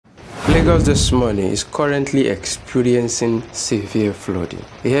Lagos this morning is currently experiencing severe flooding.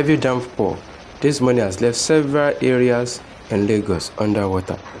 A heavy downpour this morning has left several areas in Lagos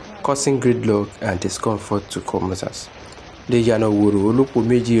underwater, causing gridlock and discomfort to commuters. The Iyana-Oworo, Olopo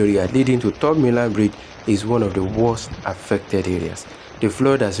Meji area leading to Mainland Bridge is one of the worst affected areas. The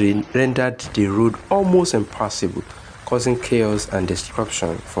flood has rendered the road almost impassable, causing chaos and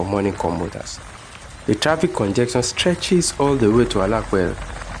disruption for morning commuters. The traffic congestion stretches all the way to Olopo,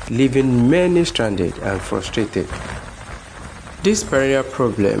 leaving many stranded and frustrated. This perennial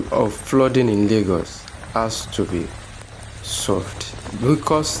problem of flooding in Lagos has to be solved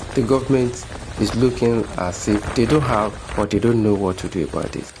because the government is looking as if they don't have or they don't know what to do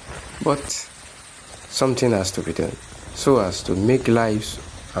about it. But something has to be done so as to make lives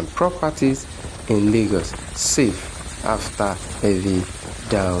and properties in Lagos safe after heavy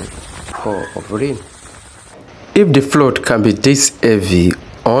downpour of rain. If the flood can be this heavy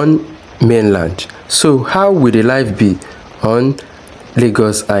on mainland, so how will the life be on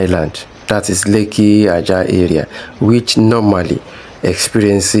Lagos Island, that is Lekki Aja area, which normally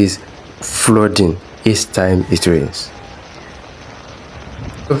experiences flooding each time it rains?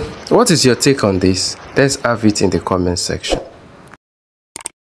 What is your take on this? Let's have it in the comment section.